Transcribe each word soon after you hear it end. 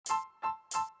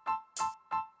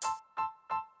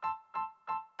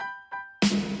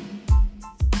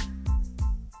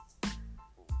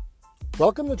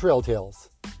Welcome to Trail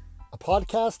Tales, a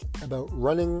podcast about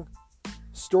running,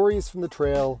 stories from the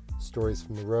trail, stories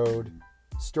from the road,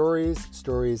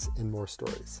 stories, and more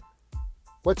stories.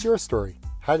 What's your story?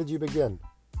 How did you begin?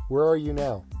 Where are you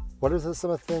now? What are some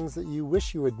of the things that you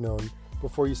wish you had known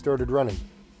before you started running?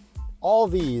 All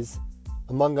these,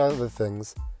 among other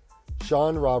things,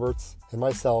 Sean Roberts and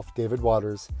myself, David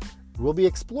Waters, will be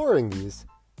exploring these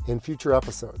in future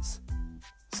episodes.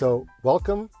 So,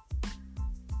 welcome.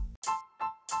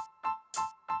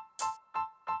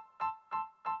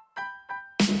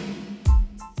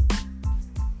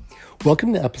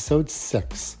 Welcome to episode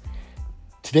 6.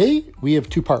 Today we have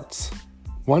two parts.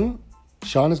 One,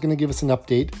 Sean is going to give us an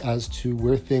update as to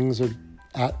where things are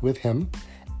at with him,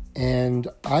 and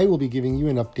I will be giving you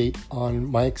an update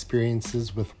on my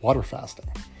experiences with water fasting.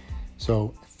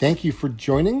 So thank you for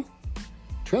joining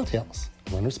Trail Tales,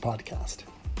 Runners Podcast.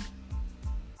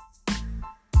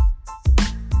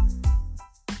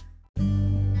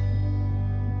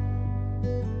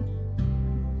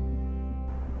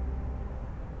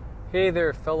 Hey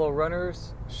there, fellow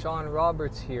runners. Sean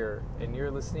Roberts here, and you're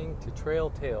listening to Trail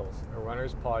Tales, a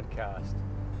runner's podcast.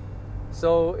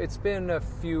 So it's been a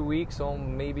few weeks, or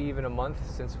maybe even a month,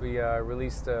 since we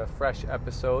released a fresh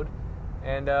episode.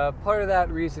 And part of that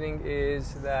reasoning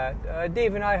is that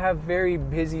Dave and I have very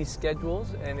busy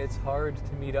schedules, and it's hard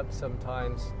to meet up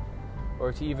sometimes,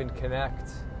 or to even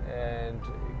connect and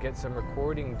get some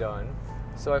recording done.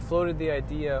 So I floated the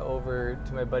idea over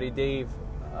to my buddy Dave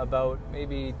about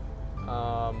maybe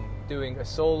doing a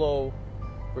solo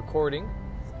recording,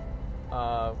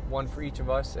 one for each of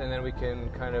us, and then we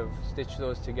can kind of stitch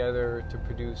those together to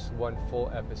produce one full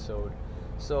episode.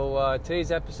 So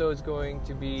today's episode is going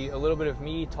to be a little bit of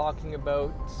me talking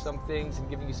about some things and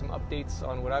giving you some updates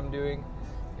on what I'm doing,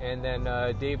 and then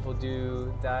Dave will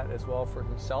do that as well for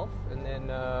himself, and then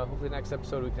hopefully next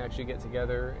episode we can actually get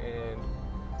together and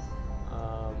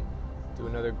do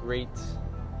another great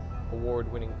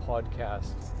award-winning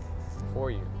podcast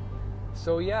for you.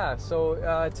 So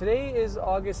today is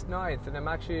August 9th, and I'm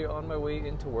actually on my way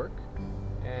into work,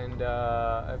 and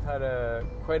I've had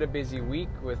quite a busy week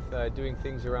with doing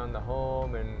things around the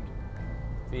home and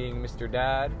being Mr.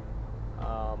 Dad.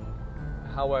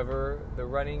 However, the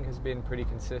running has been pretty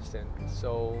consistent.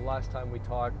 So last time we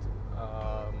talked,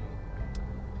 I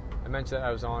mentioned that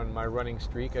I was on my running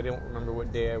streak. I don't remember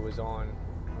what day I was on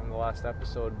the last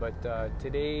episode, but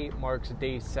today marks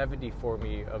day 70 for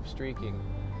me of streaking,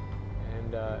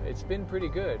 and it's been pretty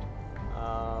good.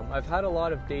 I've had a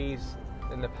lot of days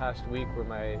in the past week where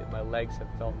my legs have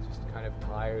felt just kind of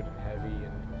tired and heavy,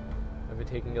 and I've been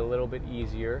taking it a little bit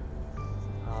easier.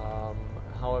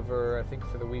 However, I think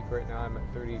for the week right now I'm at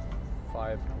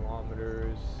 35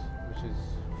 kilometers, which is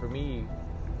for me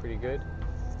pretty good,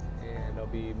 and I'll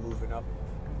be moving up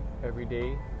every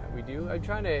day we do. I'm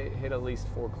trying to hit at least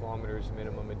 4 kilometers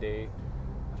minimum a day.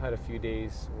 I've had a few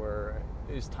days where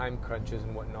there's time crunches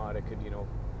and whatnot. I could,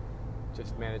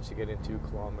 just manage to get in 2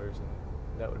 kilometers, and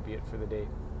that would be it for the day.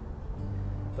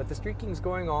 But the streaking's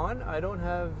going on. I don't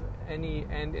have any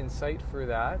end in sight for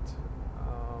that.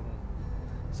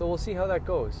 So we'll see how that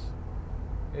goes.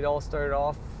 It all started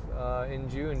off in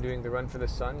June doing the Run for the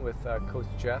Sun with Coach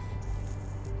Jeff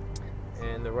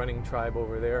and the running tribe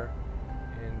over there.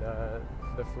 And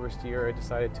the first year I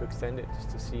decided to extend it just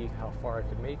to see how far I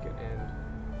could make it, and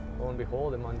lo and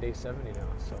behold, I'm on day 70 now,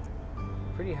 so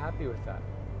pretty happy with that.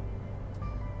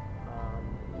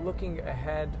 Looking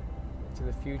ahead to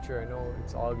the future, I know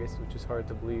it's August, which is hard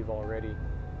to believe already.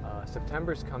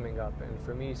 September's coming up, and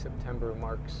for me September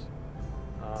marks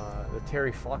the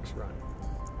Terry Fox Run,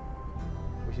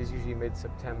 which is usually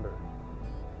mid-September.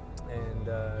 And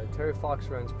Terry Fox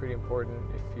Run's pretty important.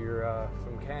 If you're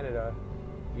from Canada,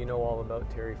 you know all about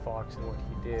Terry Fox and what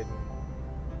he did.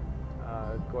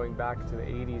 Going back to the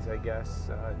 80s, I guess,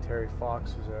 Terry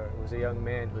Fox was a young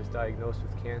man who was diagnosed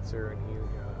with cancer, and he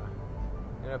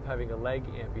ended up having a leg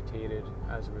amputated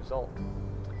as a result.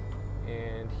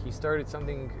 And he started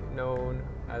something known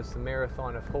as the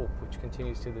Marathon of Hope, which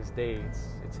continues to this day.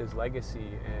 It's his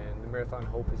legacy, and the Marathon of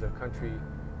Hope is a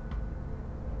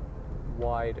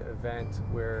country-wide event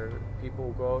where people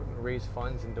will go out and raise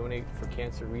funds and donate for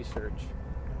cancer research,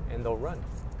 and they'll run.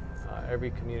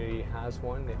 Every community has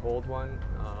one, they hold one.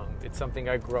 It's something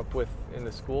I grew up with in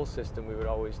the school system. We would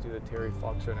always do the Terry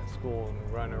Fox Run at school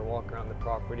and run or walk around the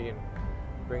property and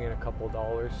bring in a couple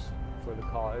dollars for the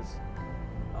cause.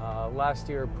 Last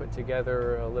year put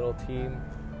together a little team.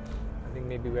 I think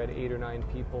maybe we had 8 or 9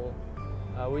 people.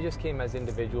 We just came as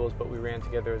individuals, but we ran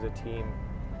together as a team,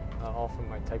 all from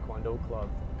my Taekwondo club.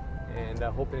 And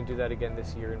hoping to do that again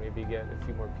this year and maybe get a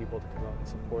few more people to come out and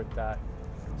support that.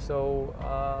 So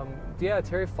yeah,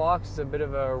 Terry Fox is a bit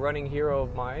of a running hero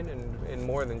of mine, and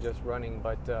more than just running,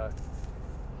 but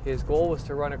his goal was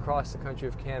to run across the country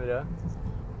of Canada,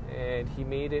 and he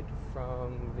made it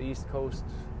from the East Coast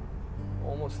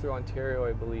almost through Ontario,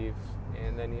 I believe,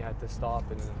 and then he had to stop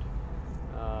and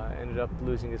ended up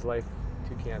losing his life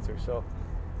to cancer. So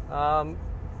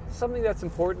something that's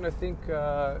important, I think,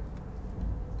 it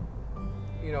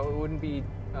wouldn't be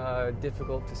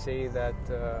difficult to say that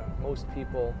most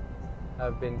people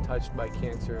have been touched by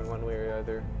cancer in one way or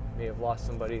other. May have lost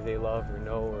somebody they love or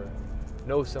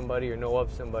know somebody or know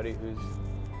of somebody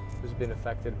who's been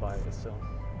affected by it. So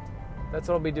that's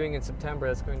what I'll be doing in September.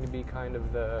 That's going to be kind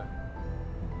of the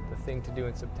thing to do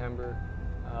in September.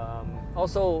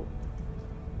 Also,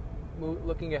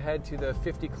 looking ahead to the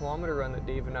 50-kilometer run that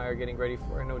Dave and I are getting ready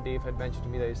for. I know Dave had mentioned to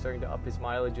me that he's starting to up his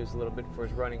mileages a little bit for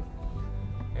his running,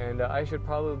 and I should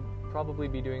probably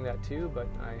be doing that too, but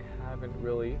I haven't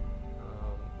really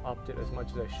upped it as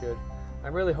much as I should.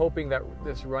 I'm really hoping that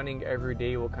this running every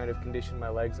day will kind of condition my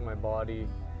legs and my body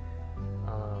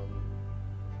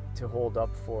to hold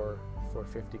up for a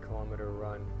 50-kilometer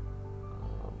run.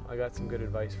 I got some good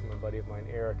advice from a buddy of mine,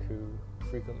 Eric, who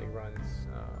frequently runs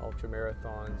ultra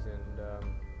marathons, and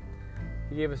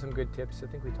he gave us some good tips. I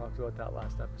think we talked about that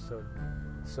last episode.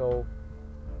 So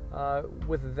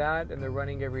with that and the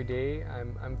running every day,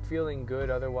 I'm feeling good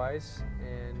otherwise,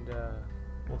 and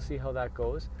we'll see how that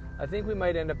goes. I think we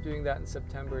might end up doing that in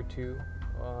September too,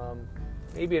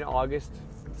 maybe in August.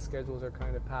 The schedules are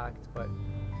kind of packed, but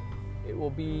it'll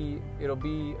be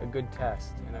a good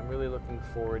test, and I'm really looking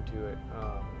forward to it.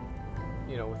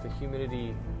 With the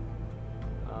humidity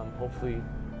hopefully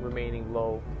remaining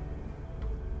low.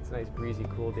 It's a nice breezy,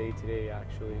 cool day today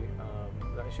actually.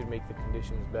 That should make the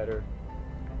conditions better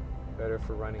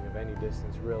for running of any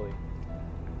distance really.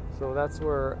 So that's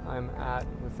where I'm at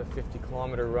with the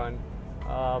 50-kilometer run.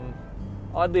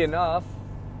 Oddly enough,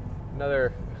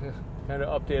 another kind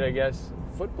of update, I guess,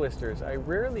 foot blisters. I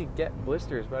rarely get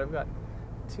blisters, but I've got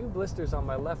 2 blisters on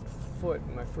my left foot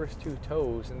and my first 2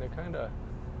 toes, and they're kind of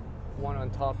one on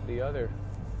top of the other.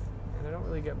 And I don't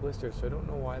really get blisters, so I don't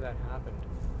know why that happened.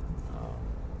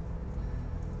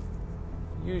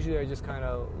 Usually I just kind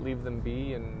of leave them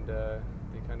be, and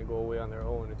they kind of go away on their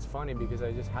own. It's funny because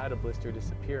I just had a blister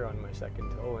disappear on my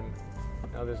second toe, and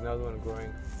now there's another one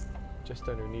growing just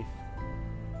underneath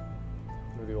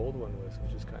where the old one was,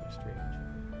 which is kind of strange.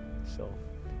 So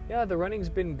yeah, the running's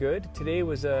been good. Today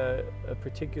was a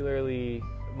particularly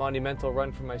monumental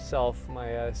run for myself. My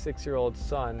 6-year-old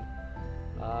son,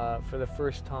 for the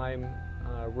first time,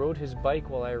 rode his bike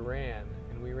while I ran,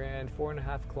 and we ran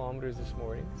 4.5 kilometers this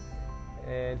morning,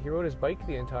 and he rode his bike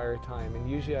the entire time. And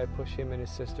usually I push him and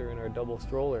his sister in our double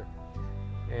stroller,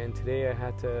 and today I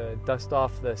had to dust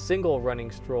off the single running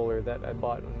stroller that I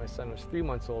bought when my son was 3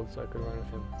 months old so I could run with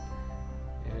him.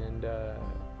 And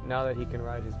now that he can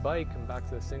ride his bike, I'm back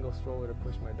to the single stroller to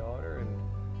push my daughter,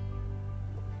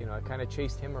 and I kind of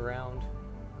chased him around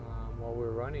while we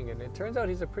were running, and it turns out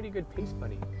he's a pretty good pace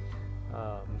buddy.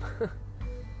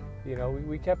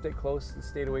 We kept it close,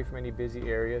 stayed away from any busy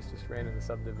areas, just ran in the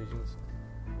subdivisions,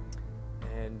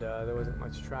 and there wasn't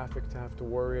much traffic to have to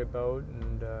worry about,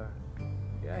 and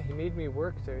yeah, he made me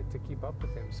work to keep up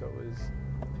with him, so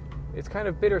it's kind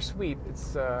of bittersweet.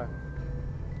 It's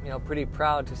pretty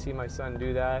proud to see my son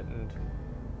do that and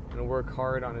work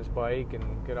hard on his bike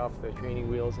and get off the training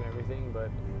wheels and everything, but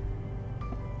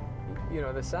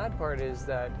the sad part is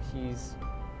that he's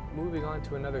moving on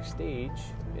to another stage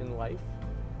in life,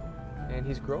 and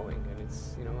he's growing, and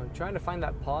it's, I'm trying to find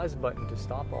that pause button to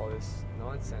stop all this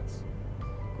nonsense,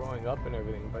 growing up and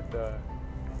everything, but it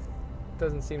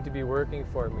doesn't seem to be working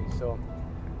for me. So,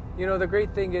 the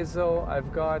great thing is, though,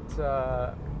 I've got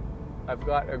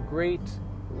a great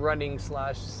running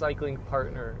 / cycling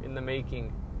partner in the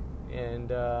making,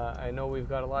 and I know we've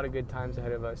got a lot of good times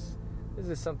ahead of us. This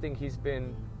is something he's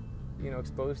been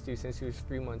exposed to since he was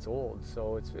 3 months old,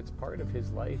 so it's part of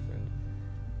his life,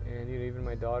 and even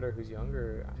my daughter, who's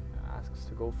younger, asks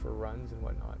to go for runs and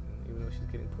whatnot, and even though she's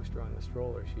getting pushed around in the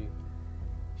stroller,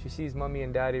 she sees mommy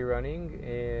and daddy running,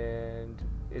 and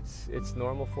it's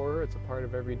normal for her. It's a part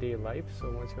of everyday life,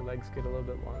 so once her legs get a little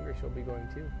bit longer, she'll be going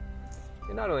too.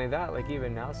 And not only that, like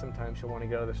even now sometimes she'll want to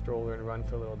get out of the stroller and run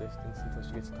for a little distance until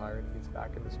she gets tired and gets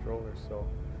back in the stroller, so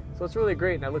it's really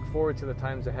great, and I look forward to the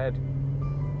times ahead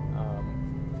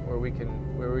where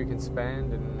we can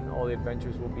spend, and all the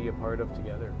adventures we'll be a part of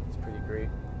together. It's pretty great.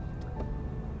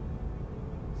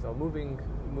 So moving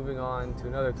on to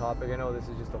another topic. I know this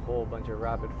is just a whole bunch of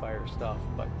rapid fire stuff,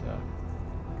 but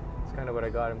it's kind of what I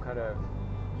got. I'm kind of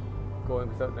going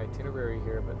without an itinerary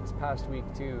here, but this past week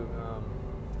too,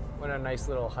 went on a nice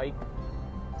little hike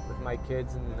with my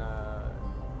kids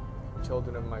and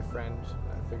children of my friend.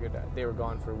 I figured that they were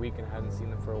gone for a week and I hadn't seen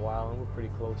them for a while, and we're pretty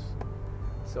close.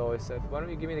 So I said, why don't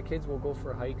you give me the kids, we'll go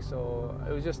for a hike. So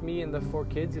it was just me and the 4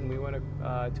 kids, and we went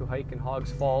to hike in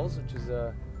Hogs Falls, which is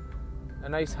a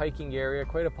nice hiking area,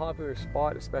 quite a popular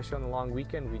spot, especially on the long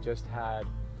weekend we just had.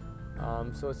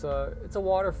 So it's a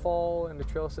waterfall and the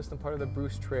trail system, part of the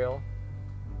Bruce Trail,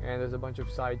 and there's a bunch of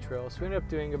side trails. So we ended up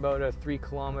doing about a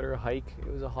 3-kilometer hike.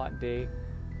 It was a hot day.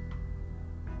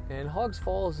 And Hogs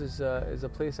Falls is a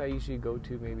place I usually go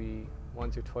to maybe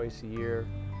once or twice a year.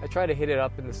 I try to hit it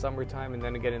up in the summertime and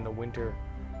then again in the winter.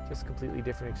 Just a completely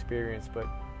different experience, but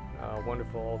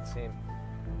wonderful all the same.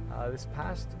 This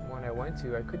past one I went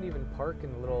to, I couldn't even park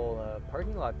in the little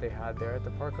parking lot they had there. I had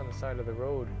to park on the side of the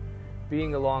road.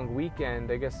 Being a long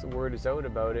weekend, I guess the word is out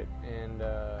about it, and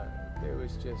it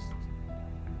was just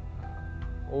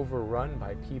overrun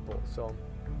by people. So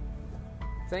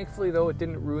thankfully, though, it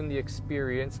didn't ruin the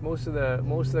experience. Most of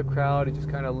the crowd had just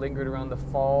kind of lingered around the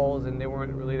falls, and they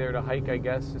weren't really there to hike, I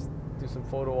guess, just do some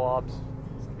photo ops.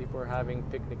 Some people were having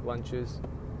picnic lunches,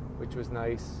 which was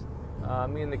nice.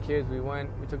 Me and the kids, we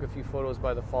took a few photos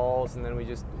by the falls, and then we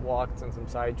just walked on some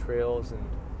side trails and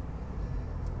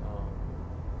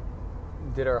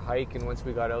did our hike. And once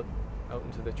we got out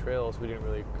into the trails, we didn't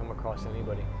really come across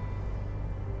anybody.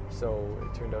 So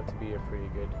it turned out to be a pretty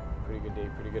good day,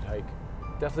 pretty good hike.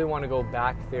 Definitely want to go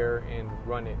back there and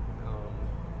run it.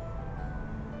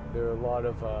 There are a lot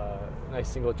of nice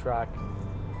single track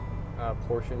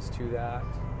portions to that,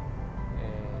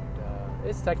 and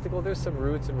it's technical. There's some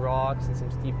roots and rocks and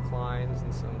some steep climbs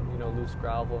and some loose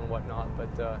gravel and whatnot,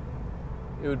 but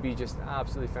it would be just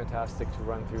absolutely fantastic to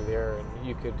run through there, and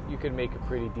you could make a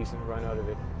pretty decent run out of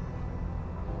it.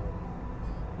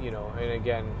 And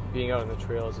again, being out on the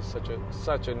trails is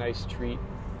such a nice treat,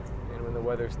 and when the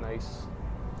weather's nice,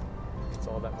 it's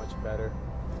all that much better.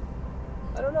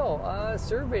 I don't know,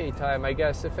 survey time, I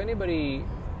guess. If anybody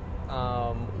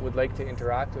would like to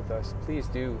interact with us, please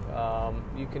do.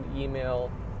 You can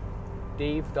email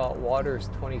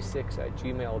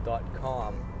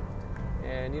dave.waters26@gmail.com.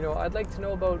 And, I'd like to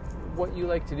know about what you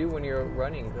like to do when you're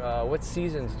running. What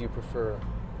seasons do you prefer?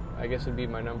 I guess would be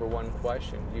my number one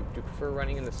question. Do you prefer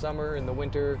running in the summer, in the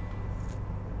winter?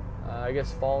 I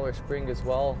guess fall or spring as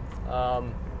well.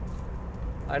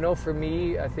 I know for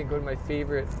me, I think one of my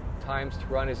favorite times to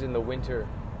run is in the winter.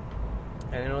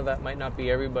 And I know that might not be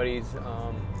everybody's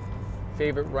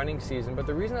favorite running season, but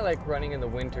the reason I like running in the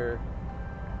winter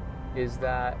is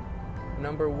that,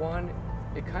 number one,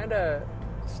 it kind of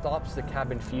stops the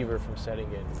cabin fever from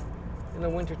setting in. In the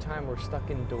wintertime, we're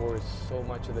stuck indoors so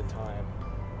much of the time,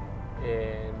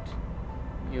 and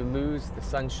you lose the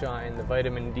sunshine, the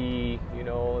vitamin D,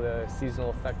 the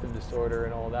seasonal affective disorder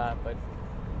and all that. But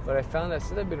I found that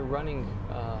since I've been running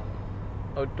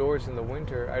outdoors in the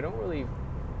winter, I don't really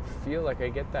feel like I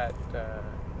get that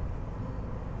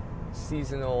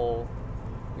seasonal,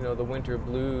 the winter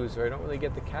blues, or I don't really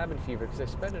get the cabin fever because I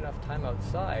spend enough time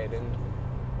outside. And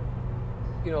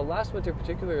last winter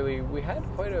particularly, we had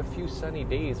quite a few sunny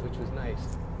days, which was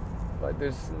nice. But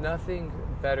there's nothing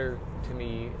better to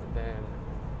me than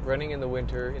running in the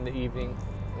winter in the evening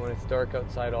when it's dark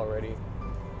outside already.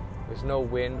 There's no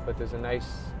wind, but there's a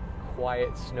nice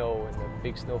quiet snow, and the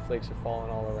big snowflakes are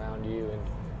falling all around you, and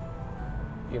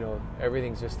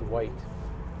everything's just white.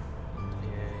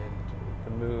 And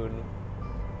the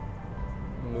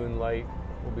moonlight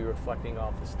will be reflecting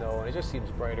off the snow, and it just seems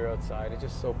brighter outside. It's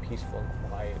just so peaceful and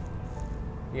quiet.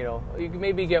 You can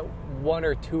maybe get 1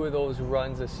 or 2 of those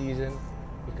runs a season,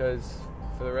 because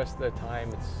for the rest of the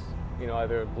time it's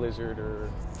either a blizzard or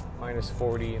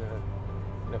 -40 in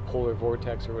a polar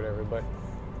vortex or whatever. But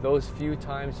those few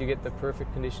times you get the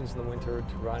perfect conditions in the winter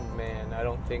to run, man, I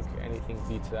don't think anything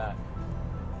beats that.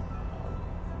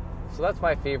 So that's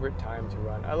my favorite time to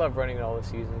run. I love running in all the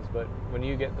seasons, but when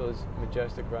you get those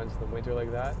majestic runs in the winter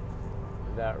like that,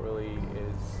 that really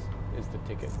is the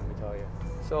ticket, let me tell you.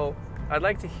 So I'd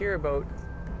like to hear about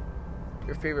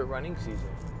your favorite running season.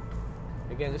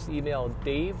 Again, just email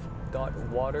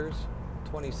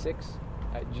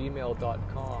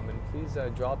dave.waters26@gmail.com, and please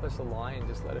drop us a line,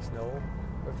 just let us know.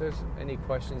 Or if there's any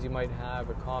questions you might have,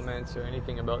 or comments, or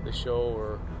anything about the show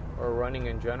or running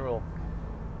in general,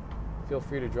 feel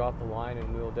free to drop a line,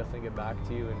 and we'll definitely get back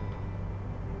to you and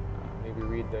maybe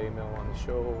read the email on the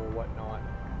show or whatnot.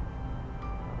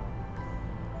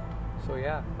 So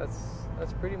yeah, that's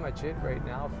pretty much it right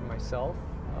now for myself.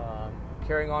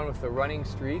 Carrying on with the running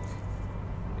streak,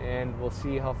 and we'll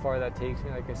see how far that takes me.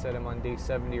 Like I said, I'm on day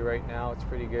 70 right now. It's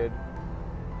pretty good.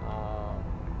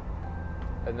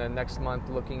 And then next month,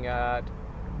 looking at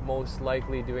most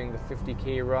likely doing the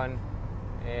 50K run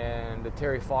and the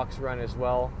Terry Fox run as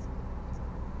well.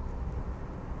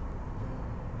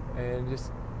 And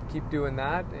just keep doing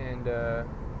that, and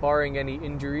barring any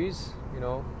injuries,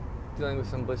 dealing with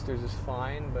some blisters is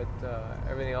fine, but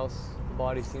everything else, the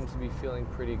body seems to be feeling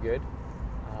pretty good.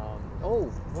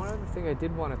 One other thing I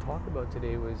did want to talk about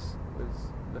today was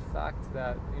the fact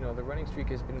that the running streak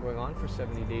has been going on for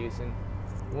 70 days, and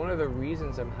one of the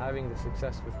reasons I'm having the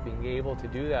success with being able to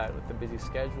do that with the busy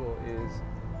schedule is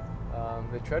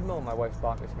the treadmill my wife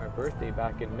bought me for my birthday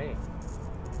back in May.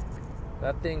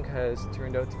 That thing has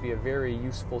turned out to be a very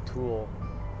useful tool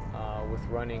with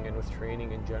running and with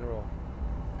training in general.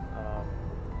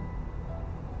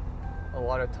 A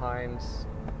lot of times,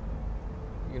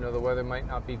 the weather might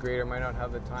not be great, or might not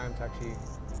have the time to actually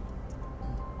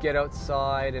get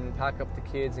outside and pack up the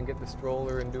kids and get the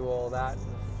stroller and do all that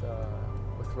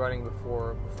with running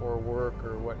before work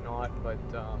or whatnot. But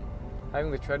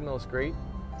having the treadmill is great.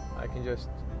 I can just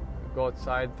go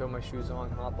outside, throw my shoes on,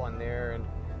 hop on there, and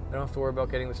I don't have to worry about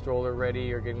getting the stroller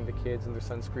ready or getting the kids and their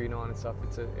sunscreen on and stuff.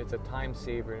 It's a time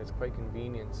saver, and it's quite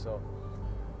convenient. So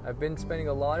I've been spending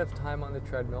a lot of time on the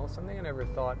treadmill, something I never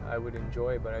thought I would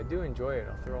enjoy, but I do enjoy it.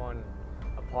 I'll throw on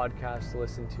a podcast to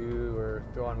listen to, or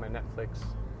throw on my Netflix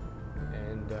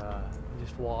and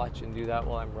just watch and do that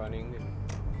while I'm running.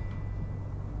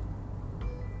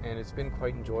 And it's been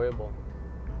quite enjoyable.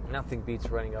 Nothing beats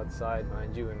running outside,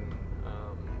 mind you, and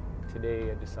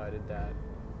today I decided that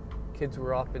kids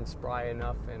were up and spry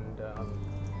enough, and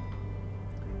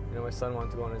my son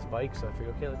wanted to go on his bike, so I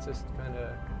figured, okay, let's just kind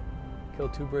of kill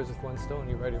two birds with one stone.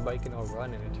 You ride your bike and I'll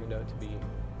run, and it turned out to be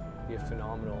a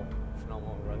phenomenal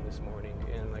run this morning.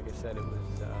 And like I said, it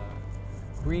was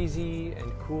breezy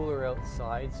and cooler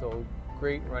outside, so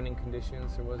great running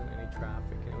conditions. There wasn't any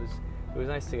traffic, and it was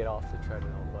nice to get off the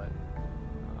treadmill, but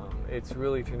it's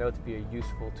really turned out to be a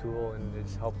useful tool, and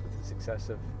it's helped with the success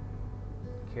of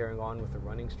carrying on with the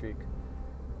running streak.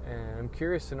 And I'm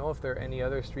curious to know if there are any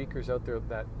other streakers out there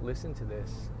that listen to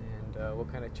this, and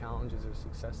what kind of challenges or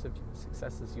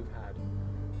successes you've had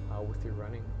with your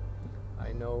running.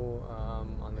 I know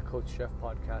on the Coach Chef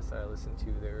podcast that I listen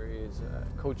to, there is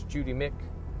Coach Judy Mick.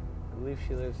 I believe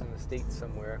she lives in the States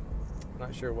somewhere. I'm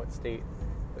not sure what state,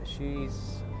 but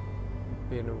she's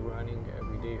been running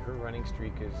every day. Her running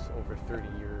streak is over 30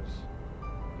 years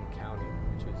and counting,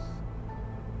 which is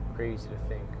crazy to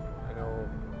think. I know,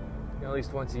 at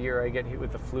least once a year I get hit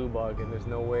with the flu bug, and there's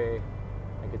no way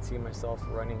I could see myself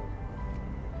running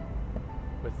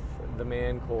with the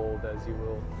man cold, as you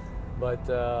will. But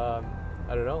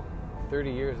I don't know,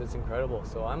 30 years, that's incredible.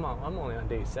 So I'm only on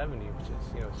day 70, which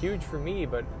is huge for me,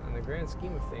 but in the grand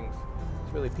scheme of things,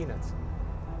 it's really peanuts.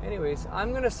 Anyways,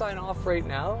 I'm gonna sign off right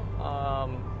now.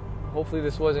 Hopefully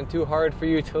this wasn't too hard for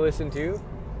you to listen to,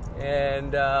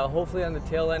 and hopefully on the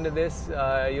tail end of this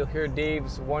you'll hear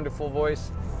Dave's wonderful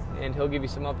voice, and he'll give you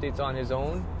some updates on his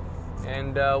own,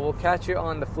 and we'll catch you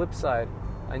on the flip side.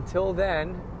 Until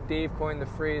then, Dave coined the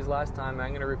phrase last time, I'm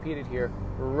going to repeat it here: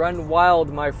 run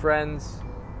wild, my friends.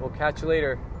 We'll catch you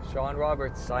later. Sean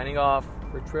Roberts signing off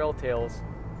for Trail Tales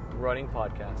Running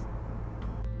Podcast.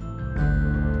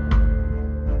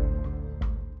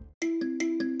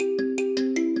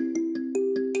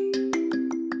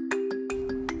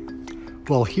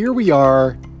 Well, here we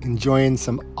are enjoying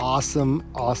some awesome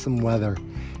weather.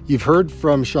 You've heard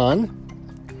from Sean,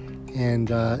 and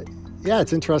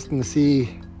it's interesting to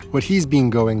see what he's been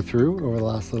going through over the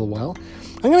last little while.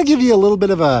 I'm going to give you a little bit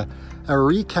of a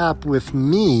recap with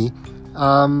me.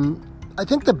 I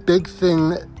think the big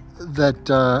thing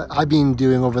that I've been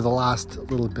doing over the last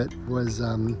little bit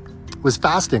was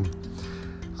fasting.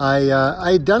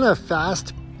 I had done a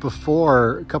fast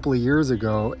before a couple of years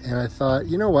ago, and I thought,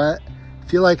 you know what? I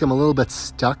feel like I'm a little bit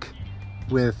stuck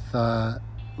with how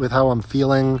I'm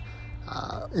feeling,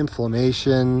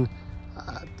 inflammation,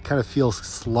 kind of feels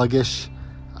sluggish.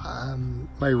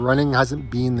 My running hasn't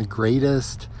been the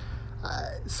greatest.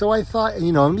 So I thought,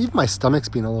 even my stomach's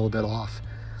been a little bit off.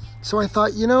 So I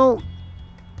thought,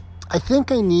 I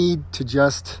think I need to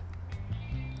just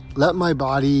let my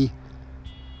body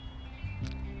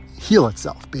heal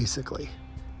itself, basically.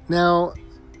 Now,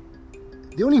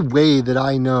 the only way that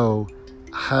I know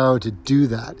how to do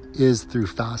that is through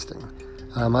fasting.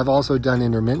 I've also done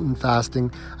intermittent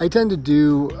fasting. I tend to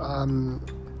do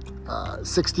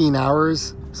 16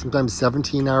 hours, sometimes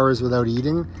 17 hours without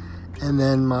eating. And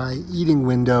then my eating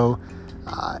window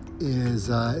is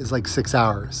like 6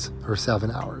 hours or 7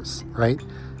 hours, right?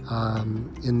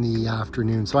 In the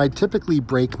afternoon. So I typically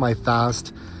break my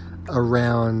fast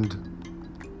around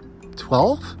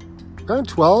 12,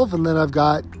 and then I've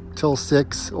got till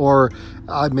 6, or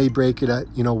I may break it at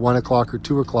 1 o'clock or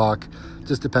 2 o'clock.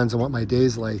 Just depends on what my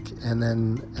day's like, and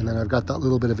then I've got that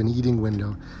little bit of an eating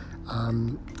window,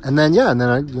 and then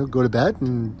I go to bed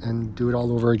and do it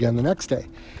all over again the next day.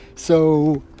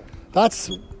 So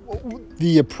that's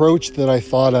the approach that I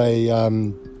thought I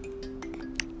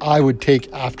would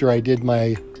take after I did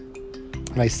my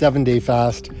 7-day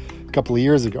fast a couple of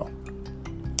years ago.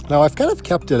 Now I've kind of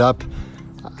kept it up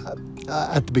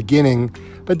at the beginning,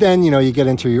 but then you get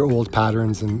into your old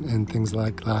patterns and things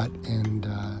like that, and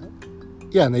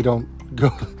and they don't go,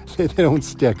 they don't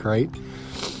stick, right?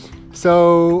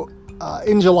 So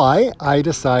in July, I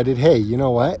decided, hey, you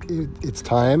know what? It's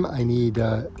time. I need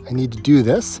to do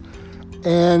this.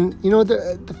 And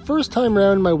the first time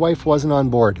around, my wife wasn't on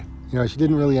board. She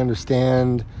didn't really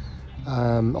understand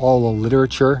all the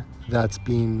literature that's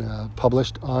being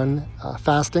published on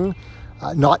fasting.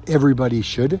 Not everybody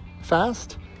should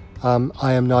fast.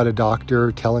 I am not a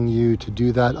doctor telling you to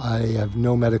do that. I have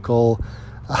no medical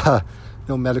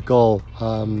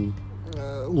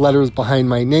letters behind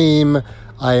my name.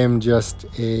 I am just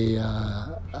a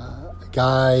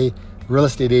guy, real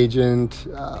estate agent,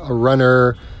 a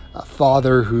runner, a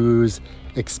father who's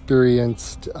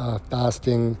experienced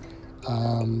fasting,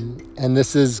 and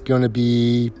this is going to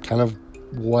be kind of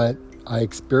what I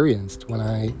experienced when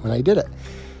I did it.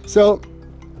 So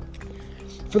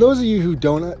for those of you who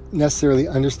don't necessarily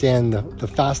understand the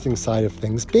fasting side of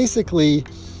things, basically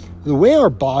the way our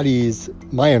bodies,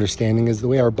 my understanding is the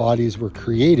way our bodies were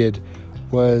created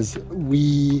was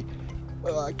we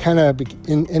kind of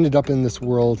ended up in this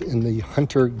world in the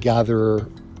hunter-gatherer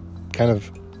kind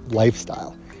of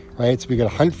lifestyle, right? So we got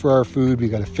to hunt for our food, we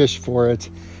got to fish for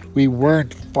it. We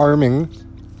weren't farming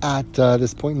at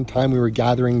this point in time. We were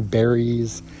gathering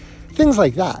berries, things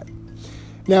like that.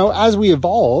 Now, as we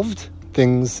evolved,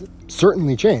 things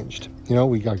certainly changed.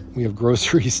 We have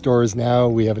grocery stores now.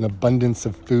 We have an abundance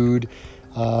of food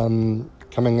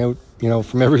coming out,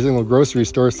 from every single grocery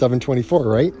store, 7/24,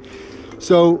 right?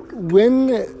 So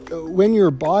when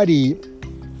your body,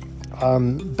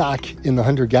 back in the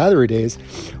hunter-gatherer days,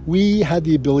 we had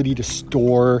the ability to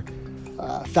store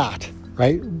fat,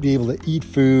 right? Be able to eat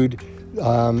food.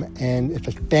 And if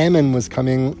a famine was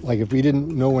coming, like if we didn't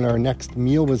know when our next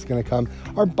meal was going to come,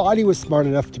 our body was smart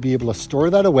enough to be able to store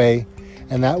that away.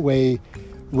 And that way,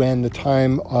 when the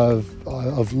time of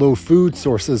low food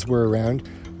sources were around,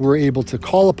 we're able to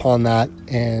call upon that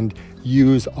and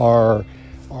use our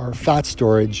fat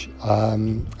storage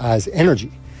as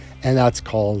energy. And that's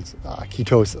called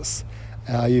ketosis.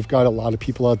 You've got a lot of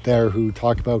people out there who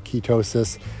talk about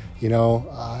ketosis,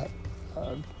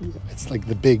 it's like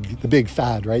the big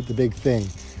fad, right? The big thing.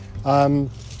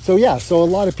 So a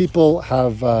lot of people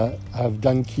have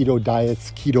done keto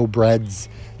diets, keto breads,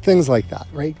 things like that,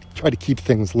 right? Try to keep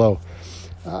things low.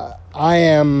 I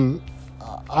am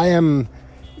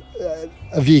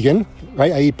a vegan,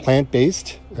 right? I eat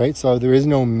plant-based, right? So there is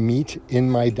no meat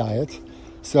in my diet.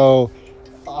 So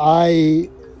I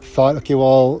thought, okay,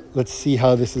 well, let's see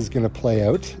how this is going to play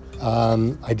out.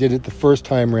 I did it the first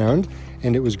time around,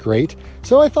 and it was great.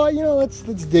 So I thought, let's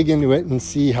dig into it and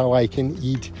see how I can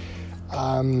eat,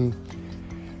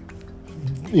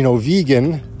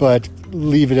 vegan, but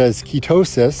leave it as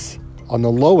ketosis on the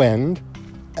low end,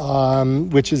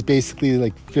 which is basically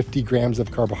like 50 grams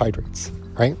of carbohydrates,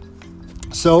 right?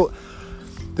 So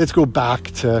let's go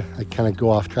back to, I kind of go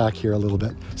off track here a little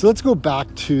bit. So let's go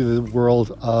back to the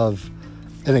world of,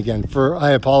 and again,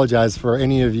 I apologize for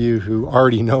any of you who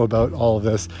already know about all of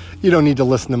this. You don't need to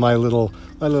listen to my little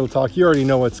talk. You already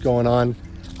know what's going on.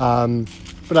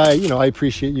 But I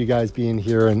appreciate you guys being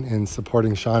here and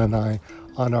supporting Sean and I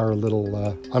on our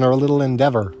little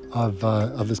endeavor of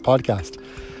this podcast.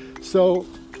 So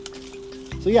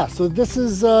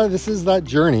this is that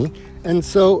journey. And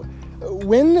so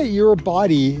when your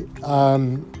body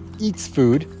eats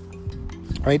food,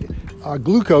 right?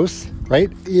 Glucose,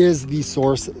 right, is the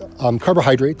source.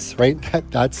 Carbohydrates, right?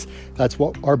 That's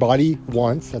what our body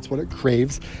wants. That's what it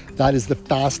craves. That is the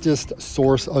fastest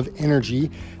source of energy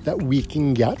that we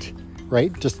can get,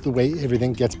 right? Just the way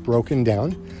everything gets broken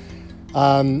down.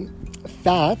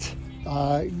 Fat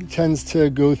tends to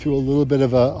go through a little bit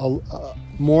of a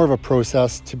more of a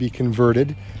process to be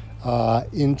converted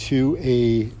into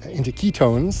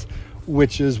ketones,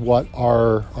 which is what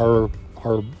our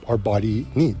body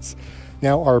needs.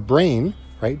 Now, our brain,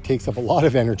 right, takes up a lot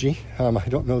of energy. I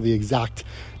don't know the exact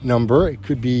number. It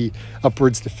could be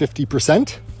upwards to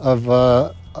 50% of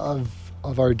our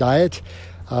diet,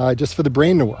 just for the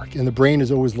brain to work. And the brain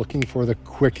is always looking for the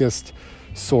quickest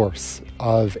source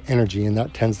of energy, and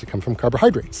that tends to come from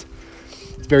carbohydrates.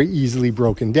 It's very easily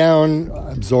broken down,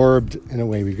 absorbed, and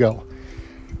away we go.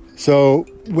 So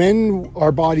when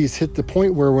our bodies hit the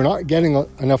point where we're not getting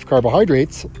enough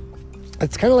carbohydrates,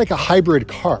 it's kind of like a hybrid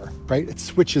car, right? It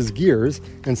switches gears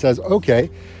and says,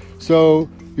 okay, so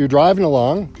you're driving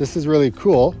along. This is really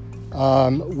cool.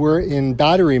 We're in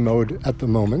battery mode at the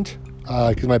moment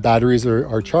because my batteries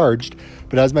are charged.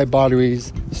 But as my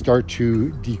batteries start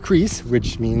to decrease,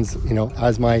 which means,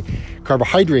 as my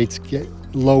carbohydrates get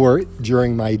lower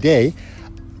during my day,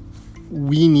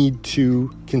 we need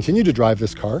to continue to drive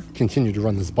this car, continue to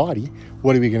run this body.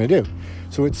 What are we going to do?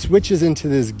 So it switches into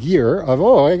this gear of,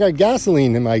 I got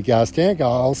gasoline in my gas tank.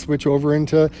 I'll switch over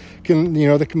into,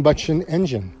 the combustion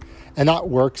engine. And that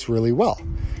works really well,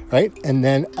 right? And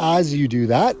then as you do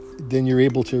that, then you're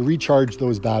able to recharge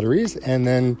those batteries. And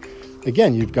then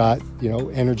again, you've got,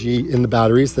 energy in the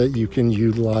batteries that you can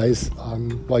utilize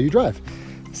while you drive.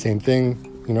 Same thing,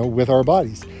 with our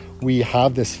bodies. We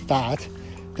have this fat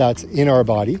that's in our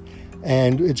body,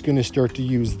 and it's going to start to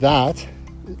use that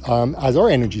as our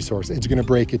energy source. It's going to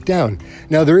break it down.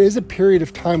 Now, there is a period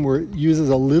of time where it uses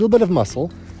a little bit of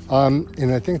muscle, and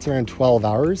I think it's around 12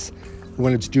 hours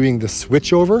when it's doing the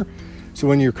switch over. So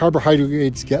when your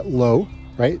carbohydrates get low,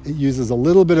 right, it uses a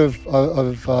little bit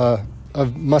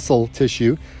of muscle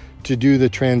tissue to do the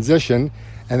transition.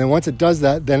 And then once it does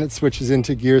that, then it switches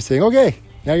into gear saying, okay,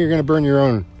 now you're going to burn your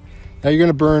own. Now you're going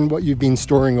to burn what you've been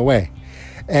storing away.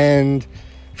 And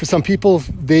for some people,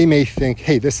 they may think,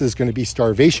 hey, this is going to be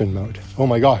starvation mode. Oh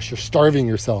my gosh, you're starving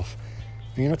yourself.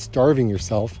 And you're not starving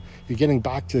yourself. You're getting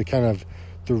back to kind of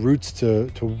the roots to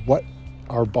what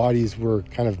our bodies were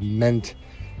kind of meant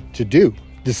to do.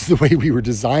 This is the way we were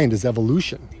designed as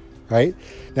evolution, right?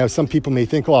 Now, some people may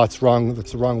think, it's wrong.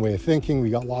 That's the wrong way of thinking. We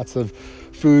got lots of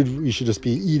food. We should just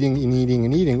be eating and eating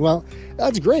and eating. Well,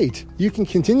 that's great. You can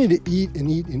continue to eat and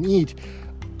eat and eat,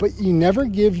 but you never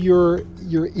give your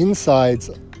insides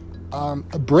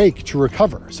a break to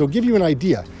recover. So give you an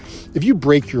idea. If you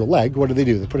break your leg, what do?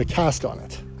 They put a cast on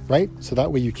it, right? So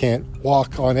that way you can't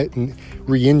walk on it and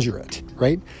re-injure it,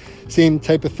 right? Same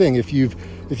type of thing. If you've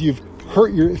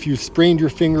sprained your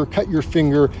finger, cut your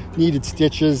finger, needed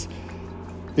stitches,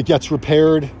 it gets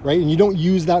repaired, right? And you don't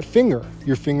use that finger.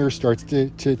 Your finger starts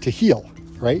to heal,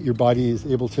 right? Your body is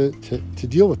able to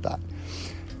deal with that.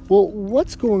 Well,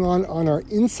 what's going on our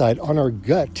inside, on our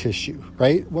gut tissue,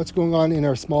 right? What's going on in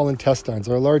our small intestines,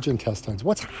 our large intestines?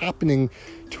 What's happening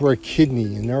to our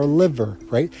kidney and our liver,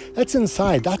 right? That's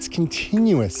inside. That's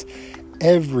continuous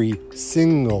every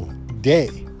single day,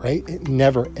 right? It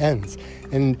never ends.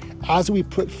 And as we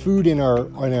put food in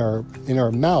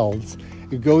our mouths,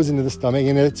 it goes into the stomach,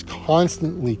 and it's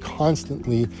constantly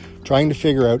trying to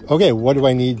figure out, okay, what do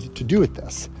I need to do with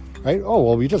this, right? Oh,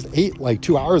 well, we just ate like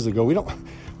 2 hours ago.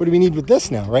 What do we need with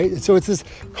this now, right? So it's this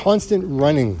constant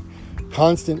running.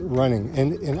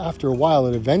 And after a while,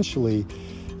 it eventually,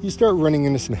 you start running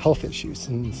into some health issues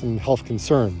and some health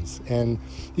concerns. And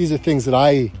these are things that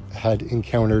I had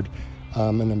encountered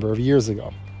a number of years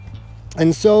ago.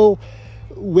 And so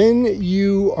when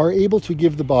you are able to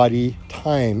give the body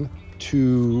time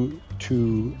to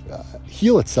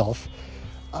heal itself,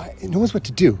 it knows what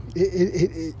to do.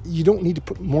 You don't need to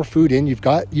put more food in. You've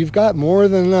got more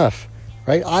than enough,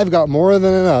 right? I've got more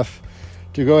than enough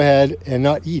to go ahead and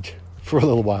not eat for a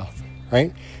little while,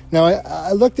 right? Now,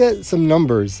 I looked at some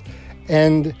numbers,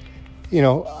 and,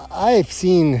 I've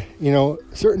seen,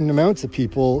 certain amounts of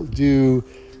people do,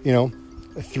 a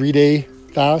 3-day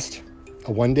fast,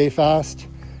 a 1-day fast,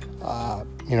 a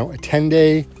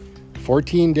 10-day,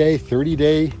 14-day,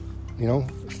 30-day,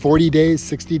 40 days,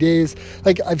 60 days.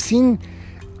 Like, I've seen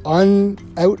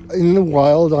out in the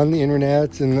wild on the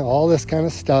internet and all this kind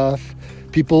of stuff,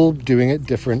 people doing it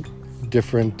different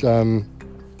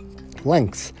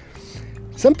lengths.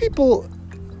 Some people,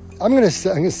 I'm gonna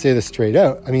say this straight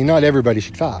out. I mean, not everybody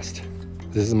should fast.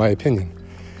 This is my opinion.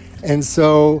 And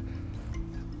so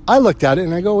I looked at it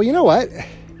and I go, well, you know what?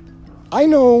 I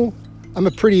know I'm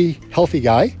a pretty healthy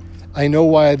guy. I know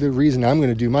why the reason I'm going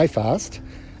to do my fast,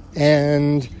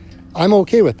 and I'm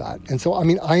okay with that. And so,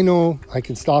 I know I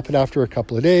can stop it after a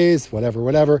couple of days,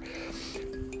 whatever.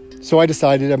 So I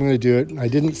decided I'm going to do it. I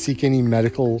didn't seek any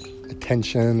medical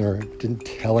attention or didn't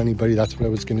tell anybody that's what I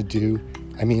was going to do.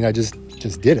 I just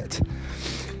did it.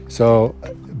 So,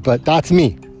 but that's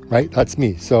me, right? That's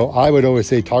me. So I would always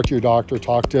say, talk to your doctor,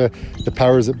 talk to the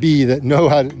powers that be that know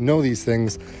how to know these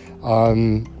things.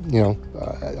 I'm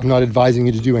not advising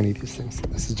you to do any of these things.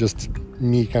 This is just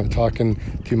me kind of talking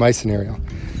through my scenario.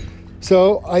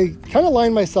 So I kind of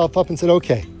lined myself up and said,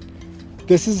 okay,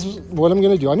 this is what I'm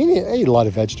going to do. I mean, I eat a lot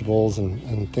of vegetables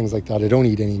and things like that. I don't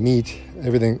eat any meat.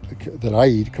 Everything that I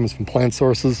eat comes from plant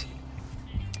sources.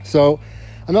 So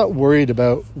I'm not worried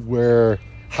about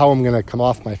how I'm going to come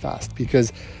off my fast,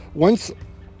 because once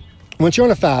you're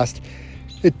on a fast,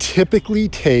 it typically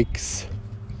takes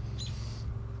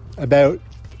about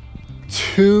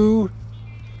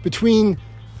between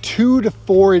 2 to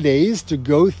 4 days to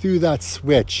go through that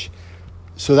switch.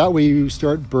 So that way you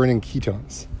start burning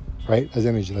ketones, right? As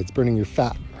energy, that's burning your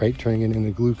fat, right? Turning it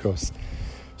into glucose.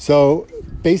 So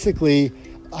basically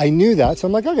I knew that. So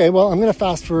I'm like, okay, well, I'm going to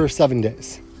fast for 7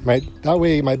 days, right? That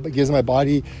way it gives my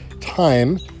body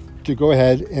time to go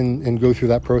ahead and go through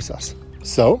that process.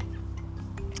 So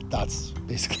that's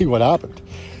basically what happened.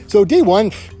 So day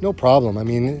one, no problem. I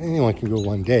mean, anyone can go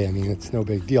 1 day. I mean, it's no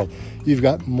big deal. You've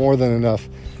got more than enough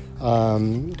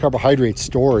carbohydrates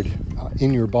stored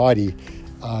in your body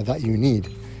that you need.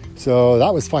 So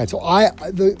that was fine. So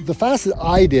the fast that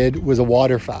I did was a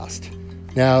water fast.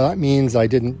 Now that means I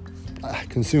didn't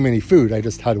consume any food. I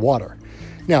just had water.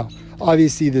 Now,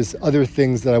 obviously, there's other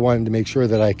things that I wanted to make sure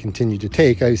that I continued to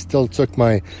take. I still took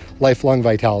my Lifelong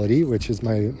Vitality, which is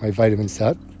my vitamin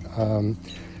set.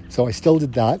 So I still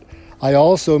did that. I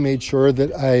also made sure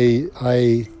that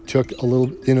I took a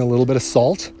little bit of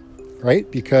salt, right?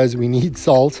 Because we need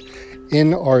salt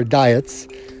in our diets.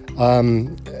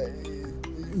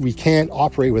 We can't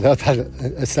operate without that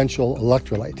essential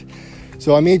electrolyte.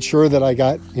 So I made sure that I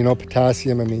got,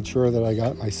 potassium. I made sure that I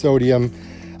got my sodium.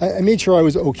 I made sure I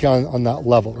was okay on that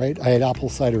level, right? I had apple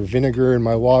cider vinegar in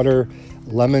my water,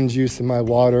 lemon juice in my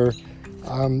water.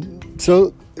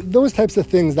 So those types of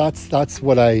things, that's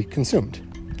what I consumed,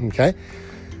 okay?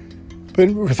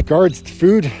 But with regards to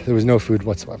food, there was no food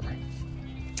whatsoever.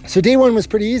 So day one was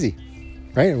pretty easy,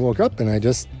 right? I woke up and I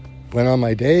just went on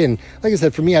my day. And like I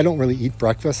said, for me, I don't really eat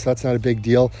breakfast. That's not a big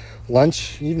deal.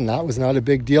 Lunch, even that was not a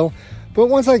big deal. But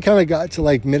once I kind of got to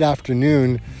like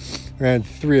mid-afternoon, around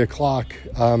 3 o'clock,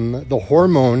 the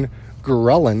hormone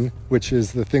ghrelin, which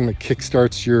is the thing that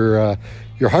kickstarts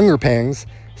your hunger pangs,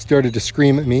 started to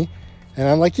scream at me. And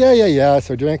I'm like, yeah.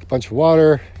 So I drank a bunch of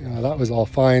water. That was all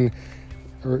fine.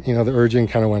 The urging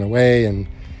kind of went away, and,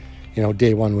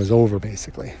 day one was over,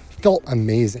 basically. Felt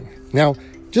amazing. Now,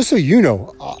 just so you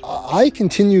know, I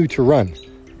continue to run,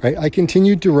 right? I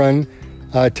continued to run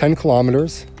 10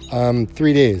 kilometers, 3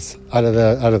 days out of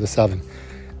the 7.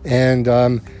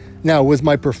 And now, was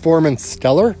my performance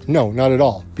stellar? No, not at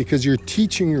all. Because you're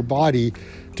teaching your body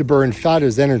to burn fat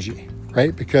as energy,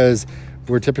 right? Because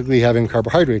we're typically having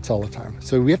carbohydrates all the time.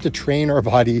 So we have to train our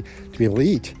body to be able to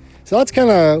eat. So that's kind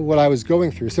of what I was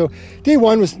going through. So day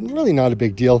one was really not a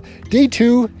big deal. Day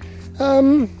two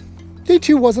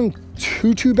wasn't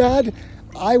too bad.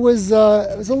 I was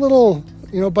a little,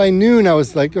 by noon I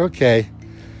was like, okay,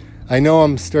 I know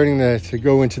I'm starting to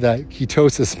go into that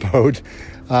ketosis mode.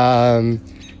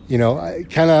 I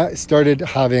kind of started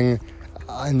having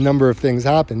a number of things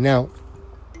happen. Now,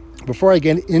 before I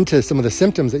get into some of the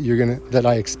symptoms that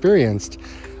I experienced,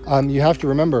 you have to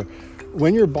remember,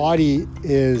 when your body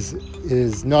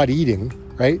is not eating,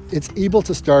 right, it's able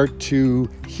to start to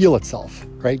heal itself,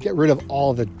 right? Get rid of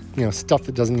all the stuff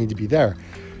that doesn't need to be there.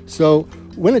 So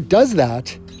when it does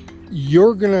that,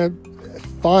 you're gonna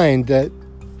find that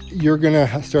you're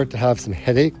gonna start to have some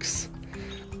headaches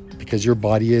because your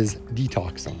body is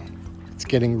detoxing. It's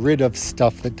getting rid of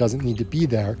stuff that doesn't need to be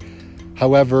there.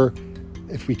 However,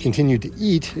 if we continue to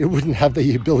eat, it wouldn't have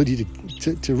the ability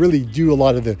to really do a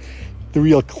lot of the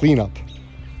real cleanup.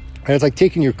 And it's like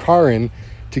taking your car in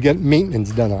to get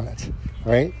maintenance done on it,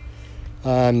 right?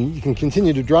 You can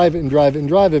continue to drive it,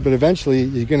 but eventually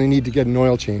you're going to need to get an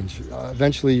oil change.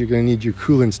 Eventually you're going to need your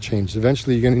coolants changed.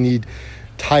 Eventually you're going to need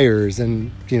tires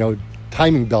and,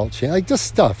 timing belt change, like just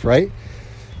stuff, right?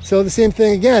 So the same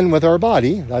thing again with our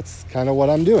body. That's kind of what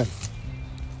I'm doing.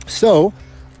 So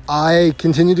I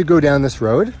continued to go down this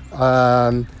road,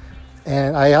 and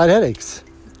I had headaches.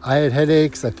 I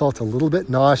felt a little bit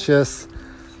nauseous.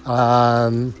 I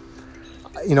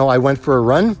went for a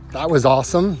run. That was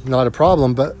awesome, not a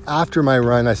problem. But after my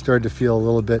run, I started to feel a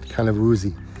little bit kind of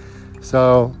woozy.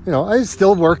 So, I was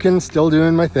still working, still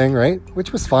doing my thing, right?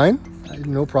 Which was fine. I had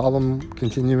no problem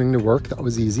continuing to work. That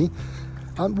was easy.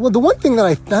 Well, the one thing that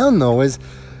I found, though, is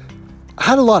I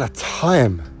had a lot of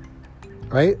time,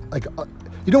 right? Like,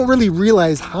 you don't really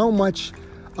realize how much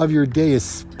of your day is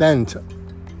spent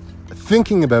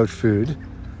thinking about food,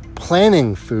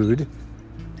 planning food,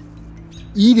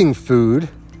 eating food,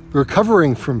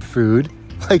 recovering from food.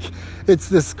 Like, it's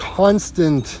this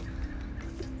constant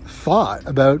thought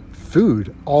about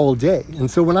food all day.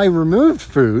 And so when I removed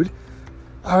food,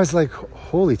 I was like,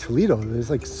 holy Toledo, there's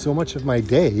like so much of my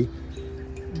day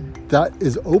that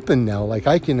is open now. Like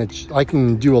I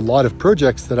can do a lot of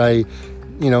projects that I,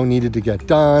 needed to get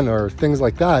done or things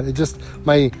like that. It just,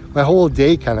 my whole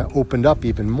day kind of opened up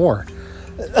even more.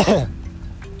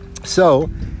 So,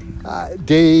 and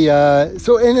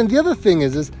then the other thing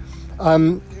is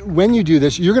when you do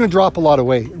this, you're going to drop a lot of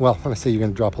weight. Well, when I say you're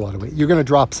going to drop a lot of weight, you're going to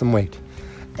drop some weight.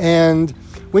 And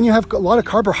when you have a lot of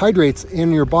carbohydrates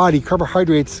in your body,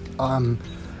 carbohydrates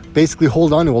basically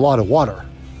hold on to a lot of water.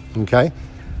 Okay,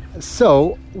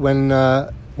 so when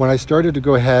I started to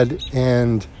go ahead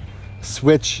and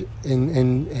switch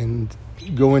and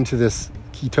go into this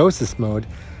ketosis mode,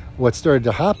 what started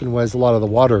to happen was a lot of the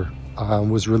water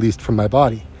was released from my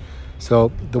body.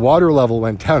 So the water level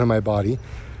went down in my body,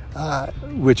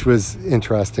 which was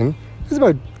interesting. It was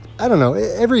about, I don't know,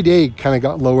 every day kind of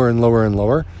got lower and lower and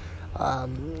lower.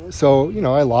 So,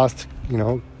 I lost,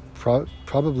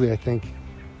 probably, I think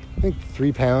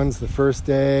 3 pounds the first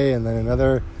day, and then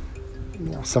another,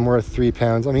 somewhere 3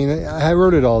 pounds. I mean, I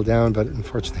wrote it all down, but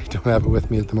unfortunately I don't have it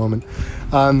with me at the moment.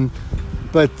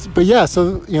 But yeah,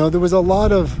 so, there was a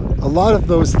lot of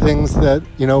those things that,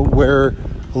 where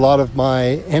a lot of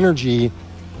my energy,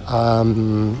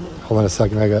 hold on a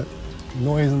second, I got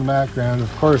noise in the background.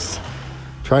 Of course,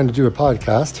 trying to do a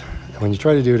podcast. And when you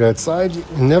try to do it outside,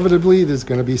 inevitably there's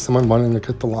going to be someone wanting to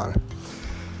cut the lawn.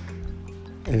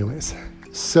 Anyways,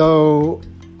 so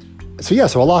I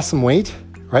lost some weight,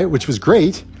 right? Which was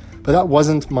great, but that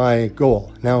wasn't my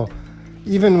goal. Now,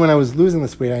 even when I was losing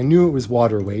this weight, I knew it was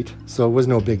water weight, so it was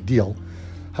no big deal.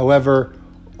 However,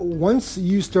 once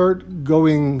you start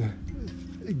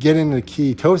get into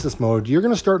ketosis mode, you're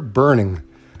going to start burning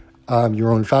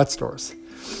your own fat stores.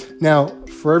 Now,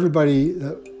 for everybody,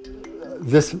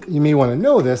 this, you may want to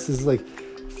know this, is like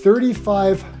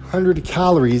 3,500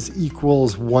 calories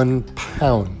equals 1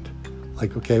 pound.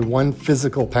 Like, okay, 1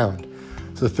 physical pound.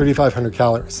 So 3,500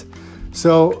 calories.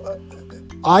 So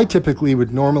I typically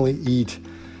would normally eat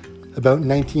about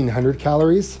 1,900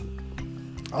 calories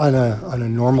on a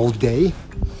normal day.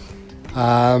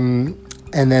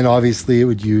 And then obviously it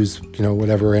would use,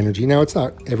 whatever energy. Now it's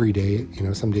not every day,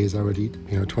 some days I would eat,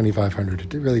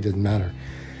 2,500. It really didn't matter.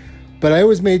 But I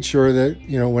always made sure that,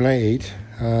 when I ate,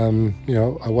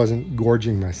 I wasn't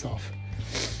gorging myself.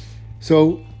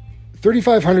 So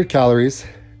 3,500 calories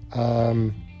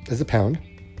is a pound.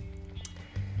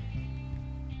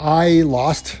 I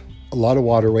lost a lot of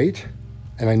water weight,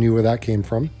 and I knew where that came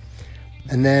from.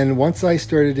 And then once I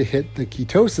started to hit the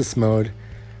ketosis mode,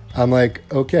 I'm like,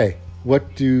 okay,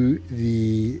 what do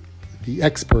the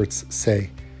experts say?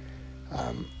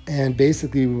 And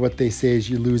basically what they say is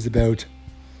you lose about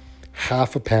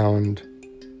 0.5 pound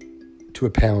to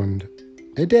 1 pound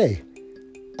a day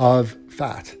of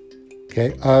fat,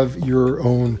 okay, of your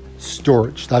own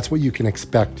storage. That's what you can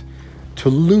expect to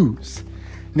lose.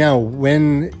 Now,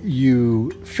 when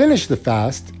you finish the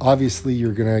fast, obviously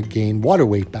you're going to gain water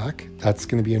weight back. That's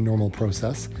going to be a normal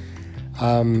process.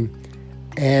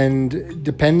 And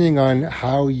depending on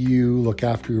how you look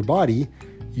after your body,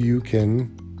 you can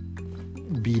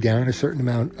be down a certain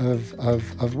amount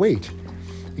of weight.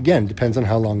 Again, depends on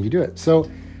how long you do it. So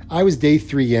I was day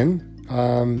 3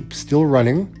 in, still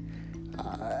running.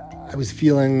 I was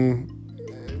feeling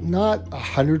not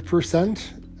 100%.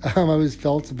 I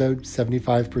felt about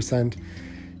 75%.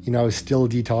 I was still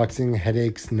detoxing,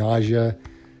 headaches, nausea,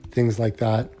 things like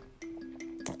that.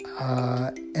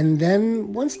 And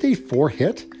then once day 4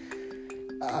 hit,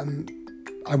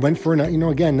 I went for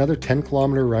another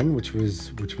 10-kilometer run, which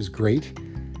was great.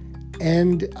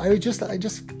 And I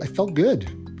felt good.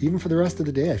 Even for the rest of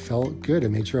the day, I felt good. I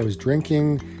made sure I was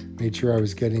drinking, made sure I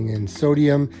was getting in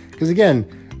sodium. Because again,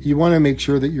 you want to make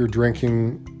sure that you're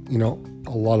drinking,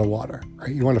 a lot of water,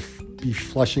 right? You want to be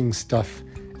flushing stuff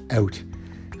out,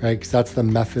 right? Because that's the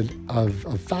method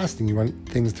of fasting. You want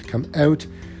things to come out.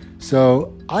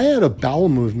 So I had a bowel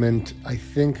movement, I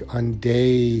think on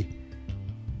day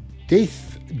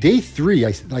 3,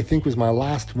 I think was my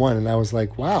last one. And I was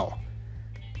like, wow,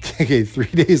 okay, 3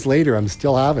 days later, I'm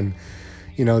still having,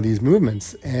 these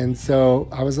movements. And so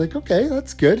I was like, okay,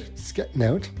 that's good. It's getting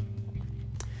out.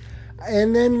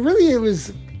 And then really it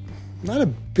was not a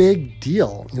big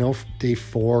deal, day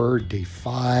 4, day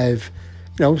 5,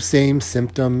 same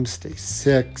symptoms, day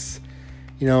 6,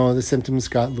 the symptoms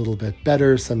got a little bit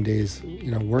better. Some days,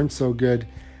 weren't so good,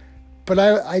 but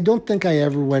I don't think I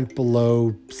ever went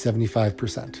below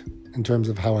 75% in terms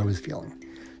of how I was feeling.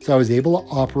 So I was able to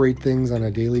operate things on a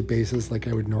daily basis like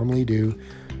I would normally do,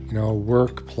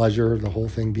 work, pleasure, the whole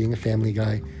thing, being a family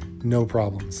guy, no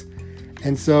problems.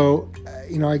 And so,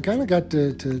 I kind of got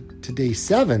to day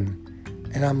 7,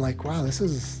 And I'm like, wow, this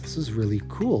is really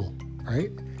cool,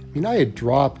 right? I mean, I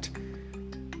dropped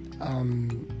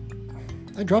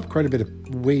quite a bit of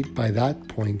weight by that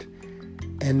point.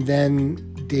 And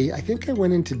then I think I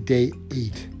went into day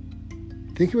 8.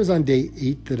 I think it was on day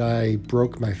 8 that I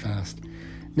broke my fast.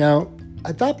 Now,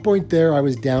 at that point there, I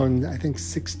was down, I think,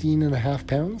 16 and a half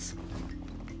pounds.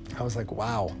 I was like,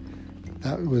 wow,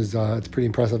 that was, it's pretty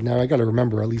impressive. Now I got to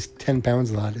remember at least 10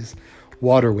 pounds of that is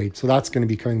water weight. So that's going to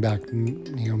be coming back,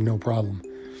 no problem.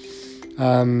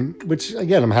 Which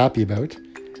again, I'm happy about.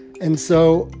 And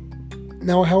so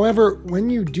now, however, when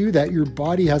you do that, your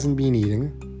body hasn't been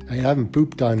eating. I haven't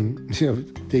pooped on,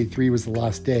 day 3 was the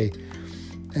last day.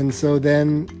 And so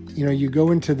then, you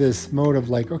go into this mode of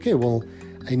like, okay, well,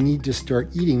 I need to start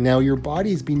eating. Now, your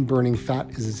body's been burning fat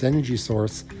as its energy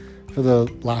source for the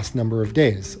last number of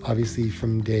days. Obviously,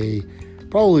 from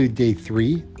probably day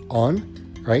 3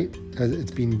 on, right?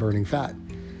 It's been burning fat.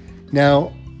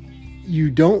 Now,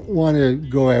 you don't want to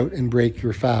go out and break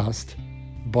your fast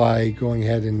by going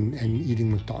ahead and eating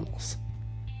McDonald's,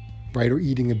 right? Or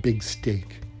eating a big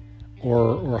steak.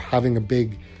 Or having a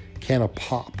big can of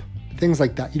pop, things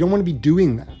like that. You don't want to be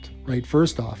doing that, right?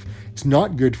 First off, it's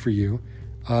not good for you.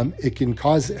 It can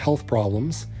cause health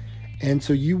problems. And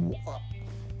so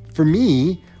for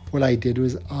me, what I did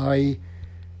was I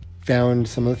found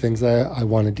some of the things that I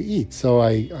wanted to eat. So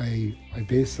I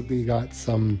basically got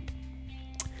some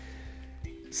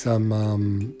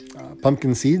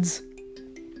pumpkin seeds,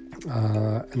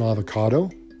 an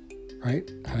avocado, right?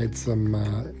 I had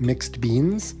some mixed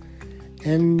beans.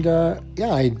 And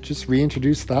I just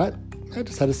reintroduced that. I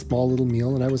just had a small little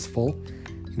meal and I was full.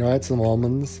 I had some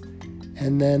almonds.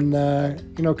 And then,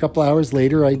 a couple hours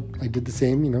later, I did the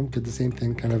same, did the same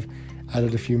thing, kind of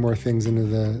added a few more things into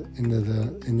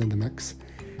the mix.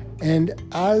 And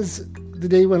as the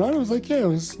day went on, I was like, yeah, it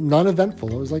was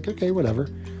non-eventful. I was like, okay, whatever.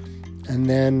 And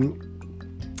then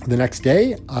the next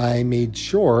day, I made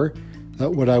sure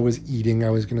that what I was eating, I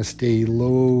was going to stay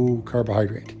low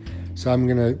carbohydrate. So I'm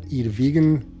going to eat a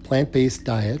vegan, plant-based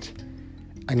diet.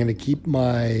 I'm going to keep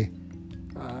my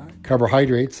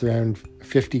carbohydrates around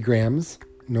 50 grams,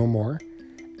 no more.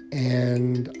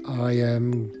 And I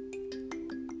am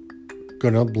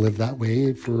going to live that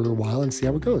way for a while and see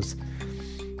how it goes.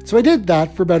 So I did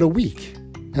that for about a week,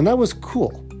 and that was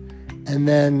cool. And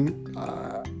then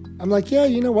I'm like, yeah,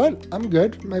 you know what? I'm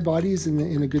good. My body's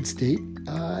in a good state.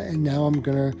 And now I'm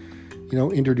going to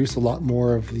introduce a lot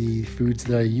more of the foods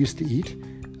that I used to eat.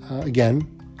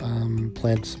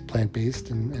 Plant-based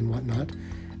and whatnot.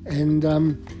 And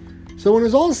so when it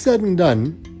was all said and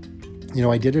done,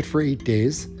 I did it for 8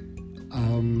 days.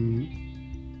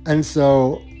 And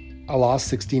so I lost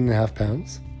 16 and a half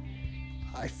pounds.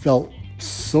 I felt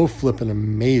so flippin'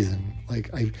 amazing.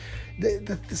 Like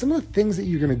some of the things that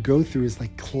you're going to go through is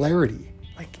like clarity.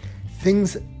 Like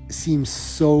things seem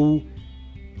so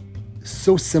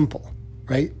simple.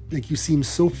 Right? Like you seem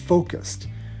so focused.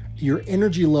 Your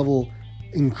energy level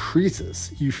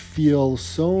increases. You feel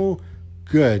so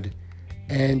good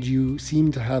and you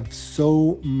seem to have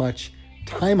so much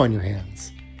time on your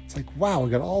hands. It's like, wow, I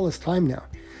got all this time now.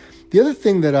 The other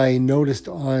thing that I noticed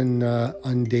on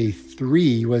day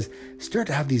 3 was I started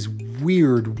to have these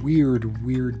weird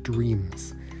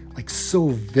dreams, like so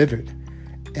vivid.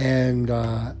 And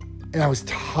I was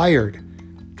tired.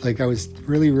 Like I was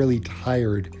really, really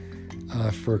tired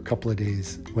for a couple of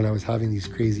days when I was having these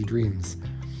crazy dreams.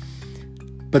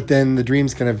 But then the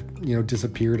dreams kind of,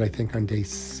 disappeared, I think, on day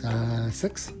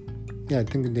 6. Yeah, I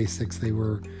think on day 6 they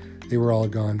were all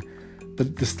gone.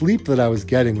 But the sleep that I was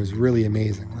getting was really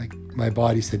amazing. Like my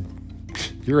body said,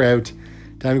 you're out,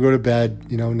 time to go to bed,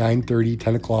 9:30,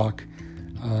 10 o'clock.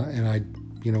 And I'd,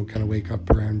 kind of wake up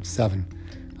around 7.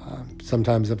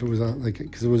 Sometimes if it was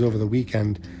because it was over the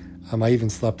weekend, I even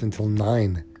slept until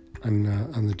 9. On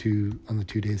the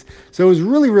two days. So it was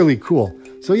really, really cool.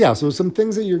 So yeah, so some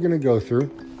things that you're going to go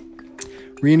through.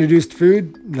 Reintroduced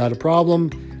food, not a problem.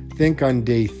 I think on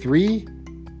day 3,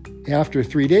 after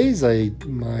 3 days,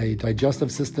 my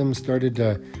digestive system started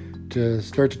to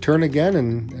turn again,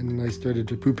 and I started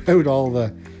to poop out all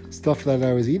the stuff that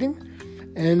I was eating.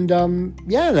 And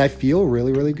and I feel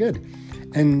really, really good.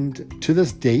 And to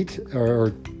this date,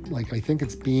 or like I think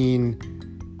it's been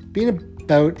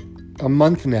about a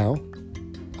month now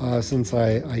since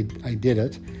I did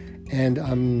it, and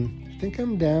I think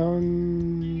I'm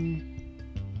down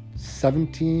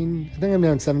 17. I think I'm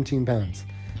down 17 pounds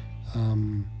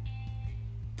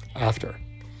after.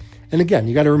 And again,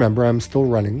 you got to remember, I'm still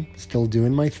running, still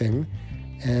doing my thing,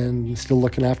 and still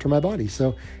looking after my body.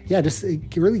 So yeah,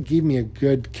 it really gave me a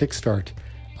good kickstart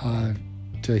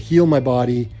to heal my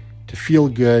body, to feel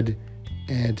good,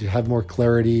 and to have more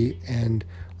clarity and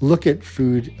look at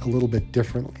food a little bit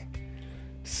differently.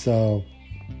 So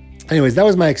anyways, that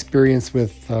was my experience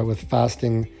with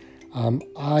fasting.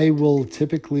 I will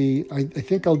typically, I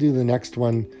think I'll do the next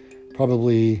one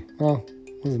probably,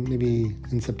 maybe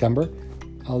in September.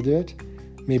 I'll do it.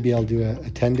 Maybe I'll do a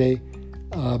 10-day.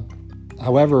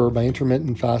 However, my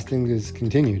intermittent fasting is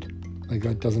continued. Like,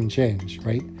 that doesn't change,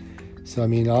 right? So, I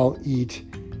mean, I'll eat,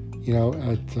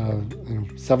 at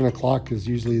 7 o'clock is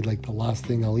usually like the last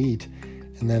thing I'll eat.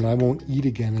 And then I won't eat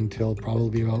again until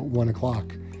probably about 1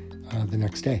 o'clock the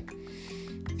next day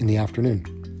in the afternoon.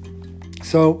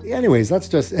 So anyways, that's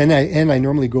just, and I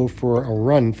normally go for a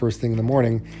run first thing in the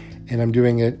morning, and I'm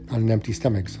doing it on an empty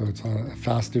stomach. So it's a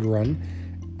fasted run,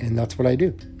 and that's what I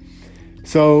do.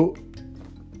 So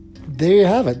there you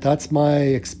have it. That's my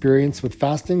experience with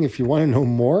fasting. If you want to know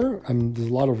more, there's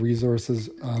a lot of resources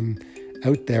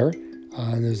out there.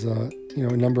 And there's a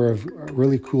number of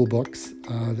really cool books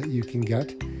that you can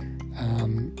get.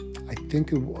 I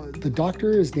think the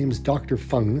doctor, his name is Dr.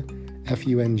 Fung,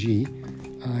 F-U-N-G,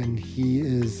 and he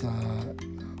is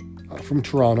from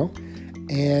Toronto.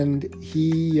 And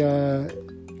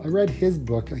I read his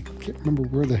book. I can't remember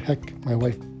where the heck my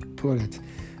wife put it,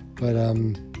 but I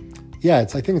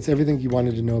think it's everything you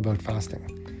wanted to know about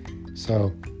fasting.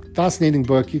 So, fascinating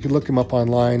book. You could look him up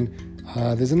online.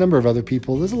 There's a number of other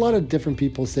people. There's a lot of different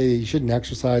people say you shouldn't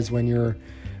exercise when you're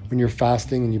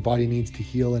fasting and your body needs to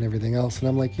heal and everything else. And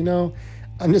I'm like,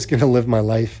 I'm just going to live my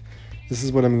life. This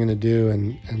is what I'm going to do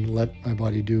and let my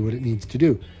body do what it needs to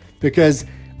do. Because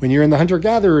when you're in the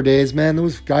hunter-gatherer days, man,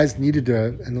 those guys needed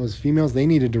to, and those females, they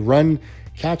needed to run,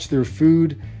 catch their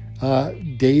food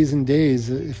days and days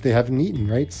if they haven't eaten,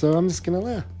 right? So I'm just going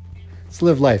to let's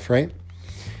live life, right?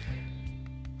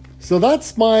 So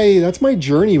that's my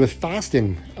journey with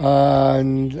fasting,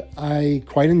 and I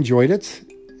quite enjoyed it.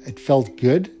 It felt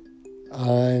good,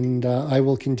 and I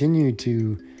will continue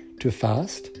to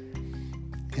fast.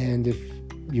 And if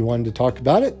you wanted to talk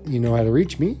about it, you know how to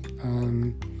reach me.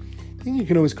 I think you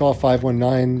can always call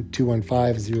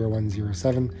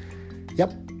 519-215-0107.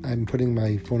 Yep, I'm putting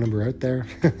my phone number out there.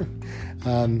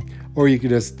 Or you could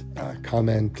just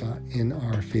comment in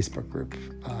our Facebook group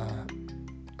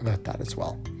about that as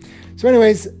well. So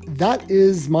anyways, that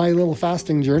is my little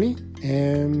fasting journey.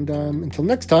 And until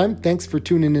next time, thanks for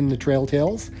tuning in to Trail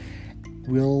Tales.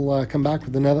 We'll come back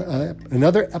with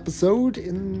another episode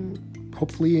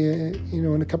hopefully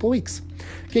in a couple of weeks.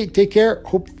 Okay, take care.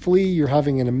 Hopefully you're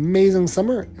having an amazing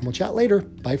summer, and we'll chat later.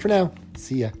 Bye for now.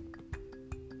 See ya.